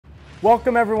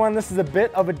Welcome everyone, this is a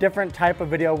bit of a different type of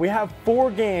video. We have 4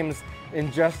 games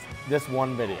in just this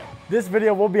one video. This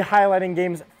video will be highlighting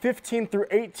games 15 through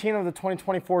 18 of the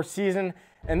 2024 season,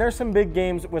 and there's some big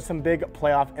games with some big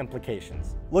playoff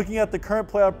implications. Looking at the current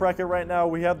playoff bracket right now,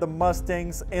 we have the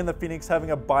Mustangs and the Phoenix having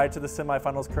a bye to the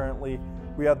semifinals currently.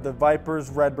 We have the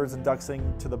Vipers, Redbirds, and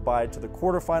Ducksing to the bye to the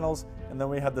quarterfinals, and then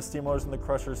we have the Steamrollers and the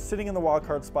Crushers sitting in the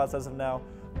wildcard spots as of now,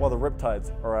 while the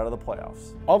Riptides are out of the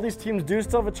playoffs. All these teams do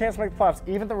still have a chance to make the playoffs,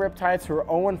 even the Riptides, who are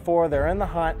 0-4, they're in the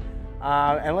hunt.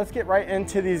 And let's get right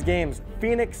into these games.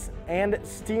 Phoenix and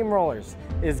Steamrollers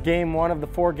is game 1 of the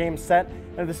 4-game set.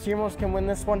 And if the Steamrollers can win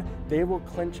this one, they will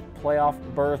clinch playoff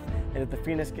berth. And if the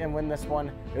Phoenix can win this one,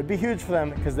 it would be huge for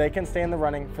them because they can stay in the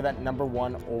running for that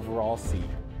 #1 overall seed.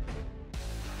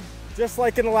 Just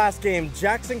like in the last game,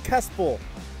 Jackson Kespel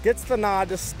gets the nod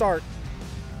to start.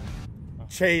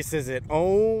 Chases it.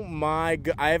 Oh my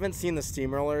god. I haven't seen the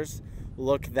Steamrollers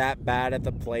look that bad at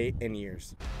the plate in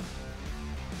years.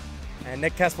 And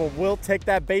Nick Kespel will take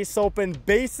that base open.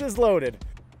 Bases loaded.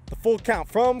 The full count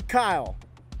from Kyle.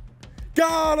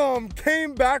 Got him!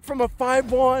 Came back from a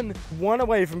 5-1. One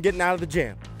away from getting out of the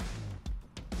jam.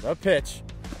 The pitch.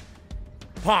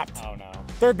 Popped. Oh no.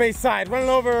 Third base side. Running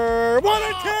over. What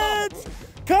a catch!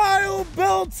 Kyle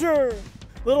Belcher.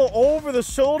 Little over the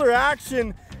shoulder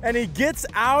action. And he gets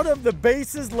out of the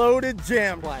bases loaded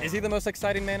jam play. Is he the most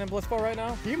exciting man in Blitzball right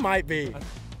now? He might be.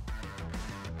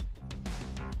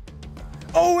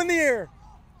 Oh, in the air.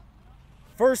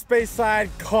 First base side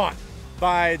caught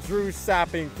by Drew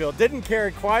Sappingfield. Didn't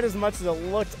carry quite as much as it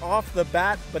looked off the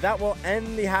bat, but that will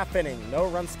end the half inning. No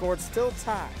run scored, still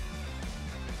tied.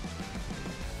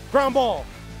 Ground ball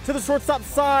to the shortstop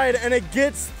side, and it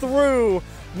gets through.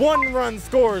 1 run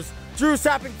scores. Drew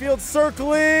Sappingfield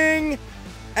circling.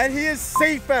 And he is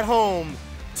safe at home.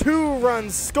 2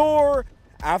 runs score.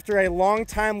 After a long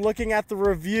time looking at the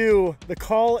review, the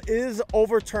call is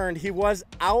overturned. He was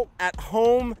out at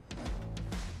home.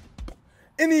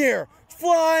 In the air,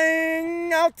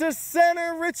 flying out to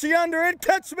center, Richie under it,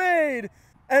 catch made.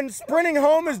 And sprinting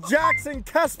home is Jackson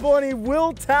Kespel, and he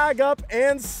will tag up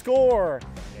and score.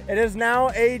 It is now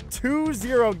a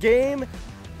 2-0 game.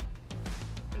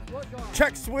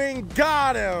 Check swing,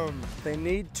 got him. They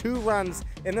need 2 runs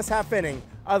in this half inning.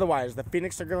 Otherwise, the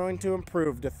Phoenix are going to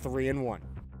improve to 3-1.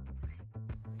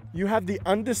 You have the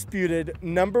undisputed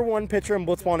 #1 pitcher in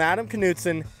Blitzball, Adam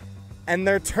Knutson, and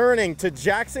they're turning to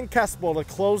Jackson Kespel to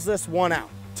close this one out.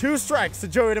 2 strikes to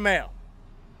Joey DeMayo.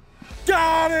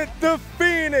 Got it! The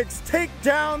Phoenix take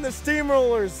down the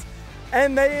Steamrollers,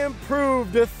 and they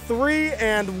improve to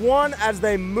 3-1 as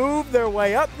they move their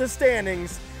way up the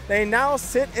standings. They now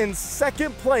sit in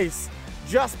 2nd place,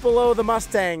 just below the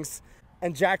Mustangs.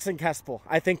 And Jackson Kespel,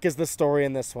 I think, is the story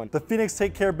in this one. The Phoenix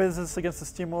take care of business against the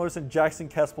Steamrollers, and Jackson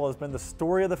Kespel has been the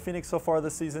story of the Phoenix so far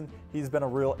this season. He's been a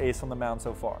real ace on the mound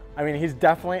so far. I mean, he's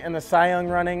definitely in the Cy Young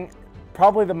running,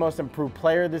 probably the most improved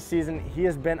player this season. He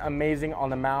has been amazing on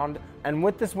the mound. And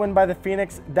with this win by the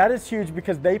Phoenix, that is huge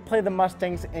because they play the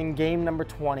Mustangs in game number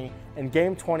 20, and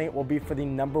game 20 will be for the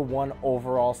 #1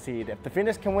 overall seed. If the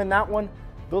Phoenix can win that one,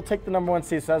 they'll take the #1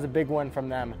 seed, so that's a big win from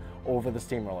them over the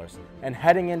Steamrollers. And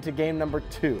heading into game number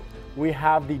 2, we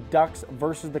have the Ducks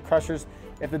versus the Crushers.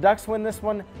 If the Ducks win this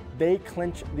one, they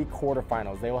clinch the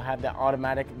quarterfinals. They will have that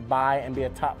automatic bye and be a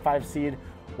top 5 seed,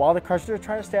 while the Crushers are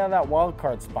trying to stay out of that wild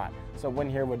card spot. So a win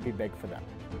here would be big for them.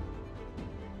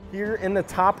 Here in the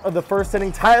top of the 1st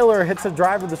inning, Tyler hits a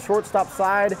drive to the shortstop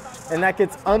side, and that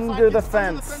gets under the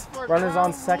fence. Runners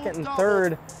on 2nd and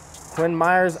 3rd. Quinn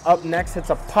Myers up next, hits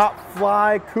a pop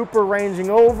fly. Cooper ranging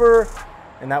over,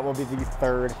 and that will be the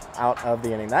 3rd out of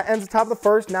the inning. That ends the top of the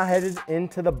 1st, now headed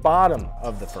into the bottom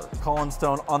of the 1st. Colin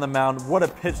Stone on the mound. What a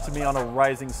pitch to me on a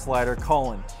rising slider.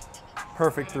 Colin,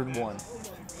 perfect 3-1.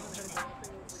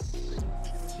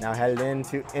 Now headed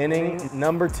into inning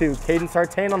number 2. Caden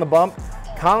Sartain on the bump.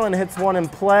 Colin hits one in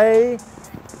play.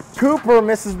 Cooper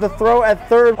misses the throw at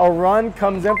 3rd. A run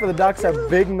comes in for the Ducks. A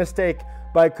big mistake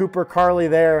by Cooper Carley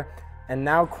there. And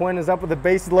now Quinn is up with the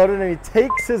bases loaded, and he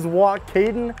takes his walk.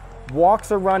 Caden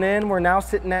walks a run in. We're now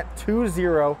sitting at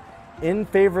 2-0 in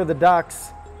favor of the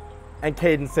Ducks. And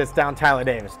Caden sits down Tyler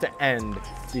Davis to end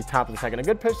the top of the 2nd. A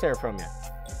good pitch there from you.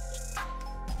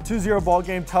 2-0 ball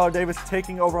game. Tyler Davis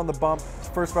taking over on the bump.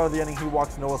 First out of the inning, he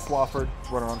walks Noah Swafford,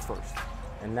 runner on 1st.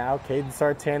 And now Caden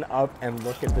Sartain up, and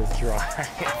look at this drive.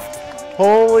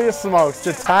 Holy smokes.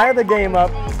 To tie the game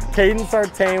up, Caden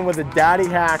Sartain with a daddy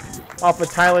hack off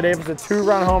of Tyler Davis, a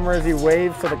 2-run homer as he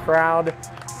waves to the crowd.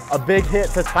 A big hit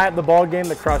to tie up the ball game.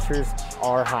 The Crushers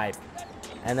are hyped.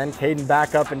 And then Caden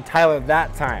back up, and Tyler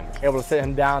that time able to sit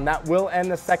him down. That will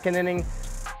end the 2nd inning.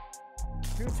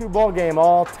 2-2 ball game,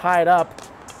 all tied up.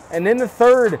 And in the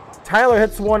third, Tyler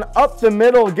hits one up the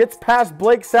middle, gets past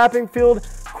Blake Sappingfield.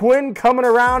 Quinn coming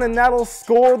around, and that'll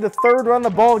score the third run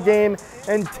of the ball game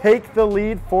and take the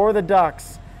lead for the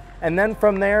Ducks. And then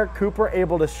from there, Cooper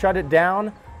able to shut it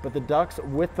down, but the Ducks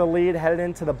with the lead headed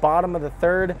into the bottom of the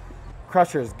third.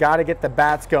 Crushers got to get the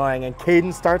bats going, and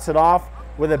Caden starts it off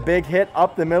with a big hit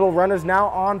up the middle. Runners now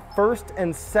on first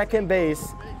and second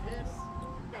base.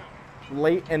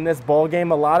 Late in this ball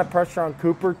game, a lot of pressure on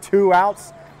Cooper. 2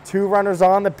 outs, 2 runners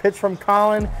on. The pitch from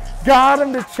Colin got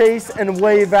him to chase and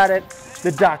wave at it.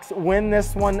 The Ducks win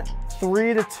this one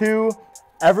 3-2.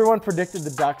 Everyone predicted the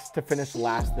Ducks to finish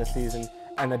last this season,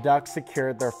 and the Ducks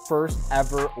secured their first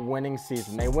ever winning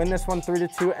season. They win this one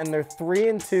 3-2, and they're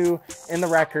 3-2 in the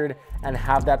record and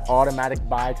have that automatic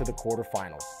bye to the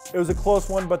quarterfinals. It was a close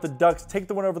one, but the Ducks take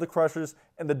the win over the Crushers,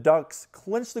 and the Ducks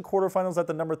clinch the quarterfinals at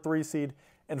the number 3 seed.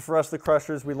 And for us, the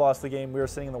Crushers, we lost the game. We were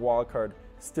sitting in the wild card,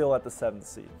 still at the 7th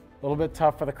seed. A little bit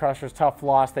tough for the Crushers, tough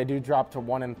loss. They do drop to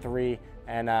 1-3,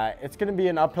 and it's going to be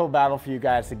an uphill battle for you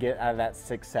guys to get out of that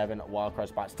 6-7 wild card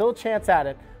spot. Still a chance at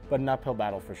it, but an uphill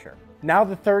battle for sure. Now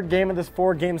the third game of this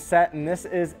 4-game set, and this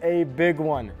is a big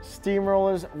one.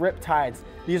 Steamrollers, Riptides.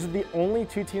 These are the only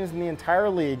 2 teams in the entire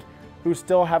league who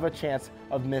still have a chance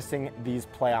of missing these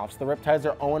playoffs. The Riptides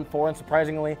are 0-4, and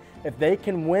surprisingly, if they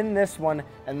can win this one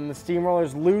and then the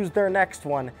Steamrollers lose their next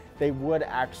one, they would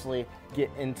actually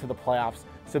get into the playoffs.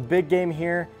 So big game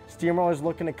here. Steamrollers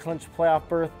looking to clinch playoff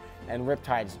berth, and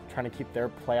Riptides trying to keep their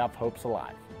playoff hopes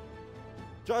alive.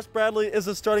 Josh Bradley is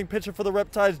the starting pitcher for the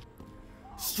Riptides.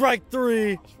 Strike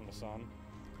 3. From the sun.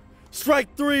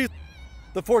 Strike 3.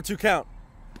 The 4-2 count.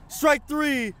 Strike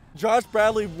 3. Josh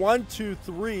Bradley,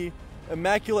 1-2-3.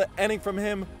 Immaculate inning from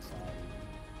him.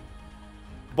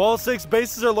 Ball 6,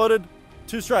 bases are loaded.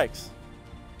 2 strikes.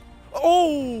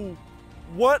 Oh,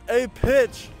 what a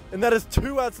pitch. And that is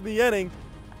 2 outs in the inning.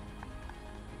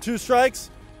 2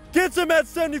 strikes. Gets him at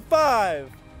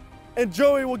 75. And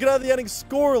Joey will get out of the inning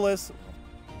scoreless.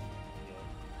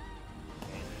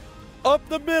 Up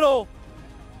the middle.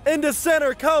 Into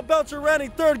center. Kyle Belcher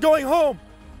rounding third, going home.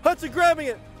 Hudson grabbing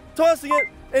it, tossing it,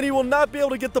 and he will not be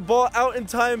able to get the ball out in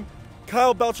time.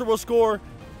 Kyle Belcher will score.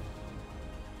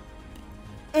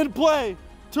 In play,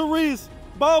 Therese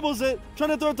bobbles it,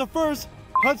 trying to throw it to first.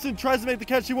 Hudson tries to make the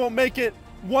catch, he won't make it.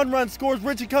 1 run scores,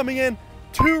 Richie coming in,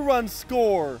 2 runs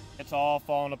score. It's all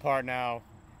falling apart now.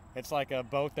 It's like a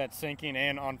boat that's sinking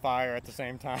and on fire at the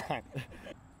same time.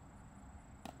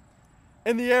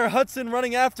 In the air, Hudson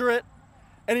running after it,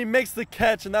 and he makes the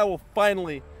catch, and that will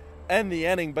finally end the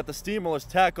inning, but the Steamrollers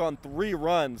tack on 3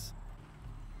 runs.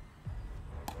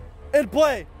 In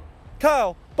play,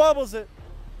 Kyle bobbles it,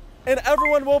 and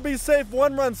everyone will be safe.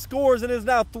 1 run scores, and it is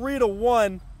now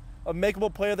 3-1. A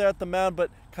makeable player there at the mound,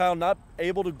 but Kyle not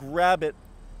able to grab it.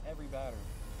 Every batter.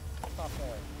 It's not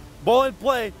fair. Ball in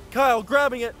play, Kyle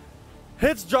grabbing it,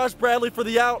 hits Josh Bradley for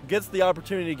the out, gets the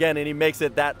opportunity again, and he makes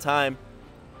it that time.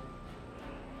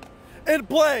 In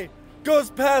play, goes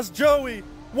past Joey,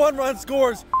 1 run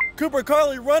scores. Cooper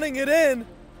Carley running it in,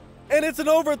 and it's an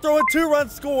overthrow and 2 run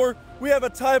score. We have a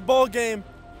tie ball game.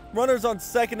 Runners on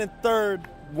second and third.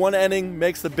 1 inning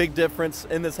makes the big difference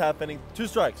in this half inning. 2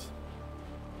 strikes.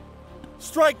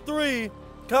 Strike 3.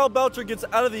 Kyle Belcher gets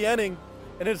out of the inning,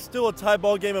 and it's still a tie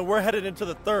ball game, and we're headed into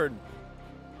the third.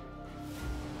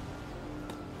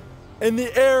 In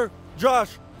the air,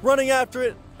 Josh running after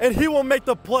it, and he will make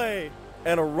the play.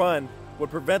 And a run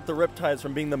would prevent the Riptides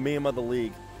from being the meme of the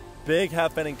league. Big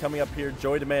half inning coming up here.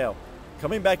 Joey DeMayo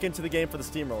coming back into the game for the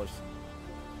Steamrollers.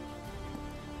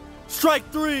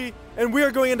 Strike 3, and we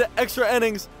are going into extra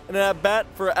innings and an at-bat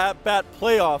for at-bat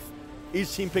playoff.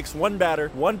 Each team picks 1 batter,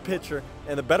 1 pitcher,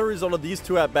 and the better result of these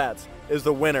 2 at-bats is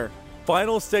the winner.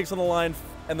 Final stakes on the line,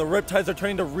 and the Riptides are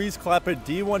turning to Reese Clappett,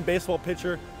 D1 baseball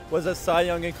pitcher, was a Cy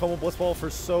Young and Como Blitzball for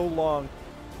so long.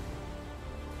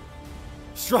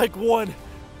 Strike 1.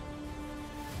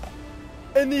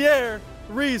 In the air,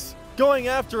 Reese going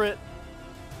after it,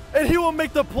 and he will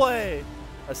make the play.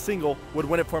 A single would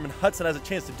win it for him, and Hudson has a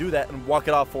chance to do that and walk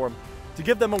it off for him to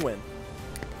give them a win.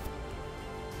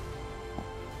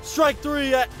 Strike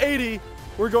 3 at 80.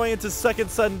 We're going into second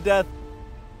sudden death.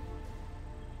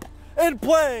 In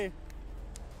play.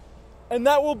 And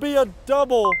that will be a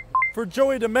double for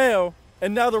Joey DeMayo.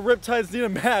 And now the Riptides need a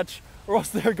match, or else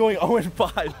they're going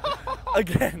 0-5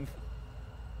 again.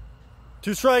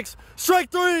 2 strikes.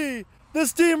 Strike 3. The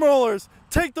Steamrollers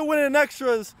take the win in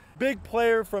extras. Big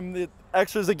player from the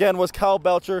extras again was Kyle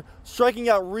Belcher, striking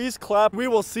out Reese Clapp. We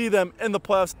will see them in the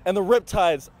playoffs. And the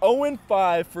Riptides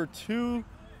 0-5 for 2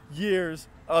 years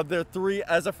of their 3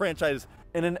 as a franchise.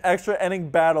 In an extra inning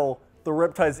battle, The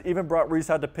Riptides even brought Reese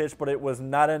out to pitch, but it was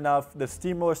not enough. The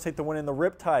Steamrollers take the win, and the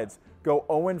Riptides go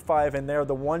 0-5, and they're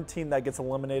the one team that gets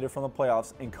eliminated from the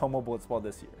playoffs in Como Blitzball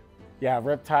this year. Yeah,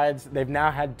 Riptides, they've now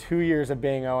had 2 years of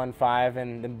being 0-5,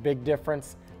 and the big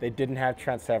difference, they didn't have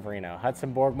Trent Severino.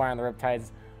 Hudson Borgmeyer on the Riptides,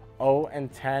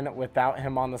 0-10 without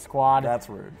him on the squad. That's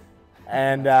rude.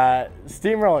 And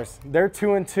Steamrollers, they're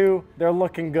 2-2. They're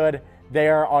looking good. They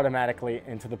are automatically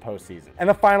into the postseason. And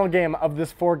the final game of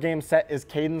this 4-game set is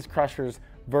Caden's Crushers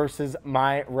versus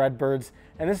my Redbirds.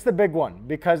 And this is the big one,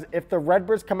 because if the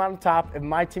Redbirds come out on top, if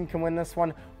my team can win this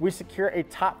one, we secure a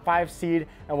top 5 seed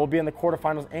and we'll be in the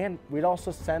quarterfinals, and we'd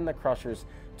also send the Crushers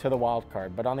to the wild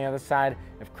card. But on the other side,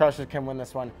 if Crushers can win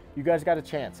this one, you guys got a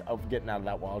chance of getting out of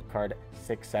that wild card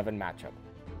 6-7 matchup.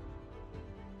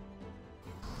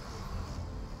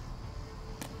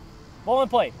 Ball in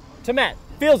play to Matt.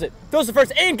 Feels it. Throws the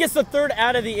first and gets the third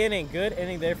out of the inning. Good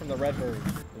inning there from the Redbirds.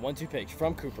 The 1-2 pitch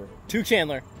from Cooper to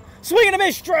Chandler. Swing and a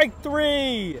miss. Strike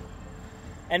 3.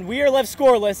 And we are left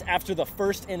scoreless after the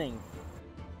first inning.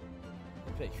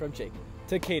 The pitch from Jake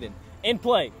to Caden. In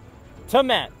play to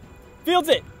Matt. Fields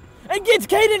it. And gets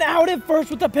Caden out at first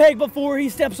with the peg before he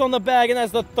steps on the bag. And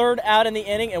that's the third out in the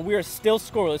inning. And we are still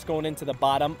scoreless going into the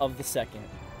bottom of the second.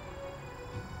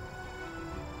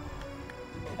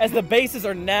 As the bases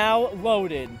are now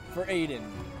loaded for Aiden.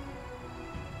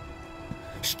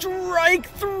 Strike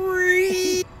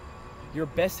 3! Your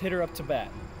best hitter up to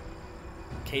bat.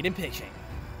 Caden pitching.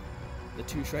 The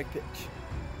 2-strike pitch.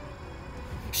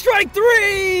 Strike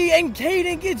 3! And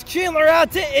Caden gets Chandler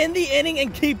out to end the inning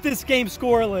and keep this game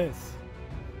scoreless.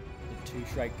 The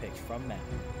 2-strike pitch from Matt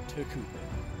to Cooper.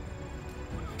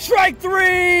 Strike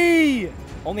 3!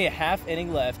 Only a half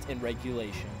inning left in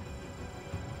regulation.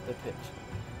 The pitch.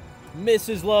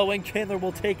 Misses low, and Chandler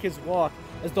will take his walk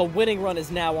as the winning run is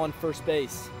now on first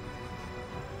base.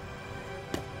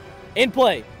 In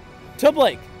play to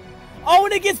Blake. Oh,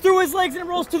 and it gets through his legs and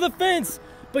rolls to the fence.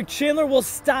 But Chandler will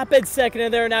stop at second,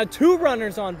 and there are now 2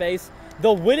 runners on base.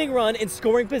 The winning run in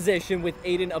scoring position with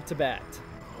Aiden up to bat.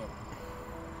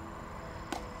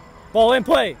 Ball in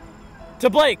play to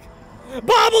Blake.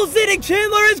 Bobbles it, and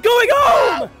Chandler is going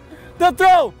home. The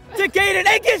throw to Caden,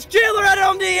 and gets Chandler out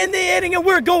on the in the inning, and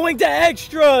we're going to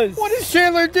extras. What is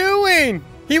Chandler doing?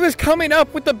 He was coming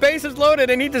up with the bases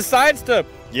loaded, and he decides to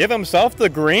give himself the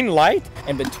green light.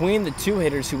 And between the 2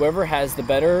 hitters, whoever has the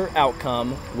better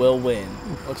outcome will win.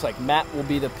 Looks like Matt will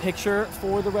be the pitcher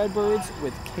for the Redbirds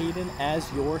with Caden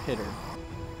as your hitter.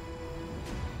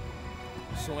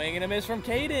 Swing and a miss from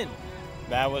Caden.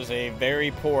 That was a very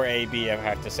poor AB, I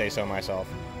have to say so myself.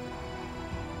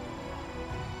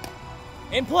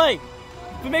 In play.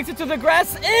 If it makes it to the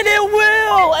grass, and it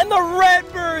will! And the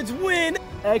Redbirds win!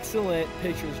 Excellent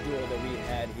pitcher's duel that we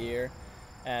had here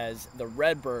as the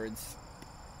Redbirds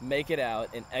make it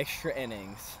out in extra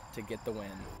innings to get the win.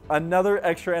 Another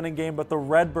extra inning game, but the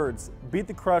Redbirds beat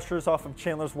the Crushers off of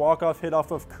Chandler's walk-off hit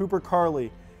off of Cooper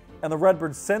Carley. And the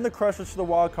Redbirds send the Crushers to the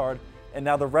wild card, and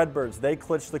now the Redbirds, they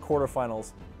clinch the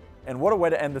quarterfinals. And what a way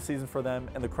to end the season for them,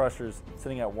 and the Crushers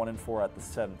sitting at 1-4 at the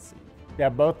 7th seed. Yeah,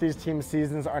 both these team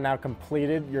seasons are now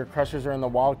completed. Your Crushers are in the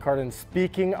wild card. And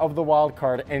speaking of the wild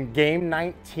card, in game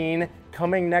 19,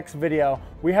 coming next video,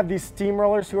 we have these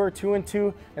Steamrollers who are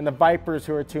 2-2 and the Vipers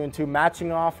who are 2-2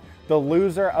 matching off. The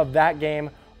loser of that game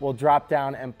will drop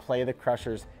down and play the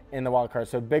Crushers in the wild card.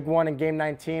 So big one in game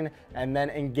 19, and then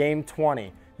in game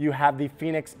 20, you have the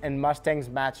Phoenix and Mustangs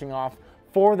matching off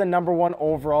for the #1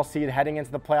 overall seed heading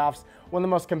into the playoffs. One of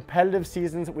the most competitive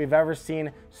seasons we've ever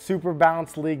seen. Super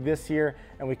balanced league this year,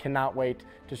 and we cannot wait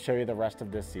to show you the rest of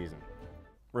this season.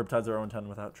 Riptides are 0-10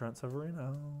 without Trent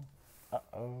Severino.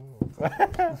 Uh-oh.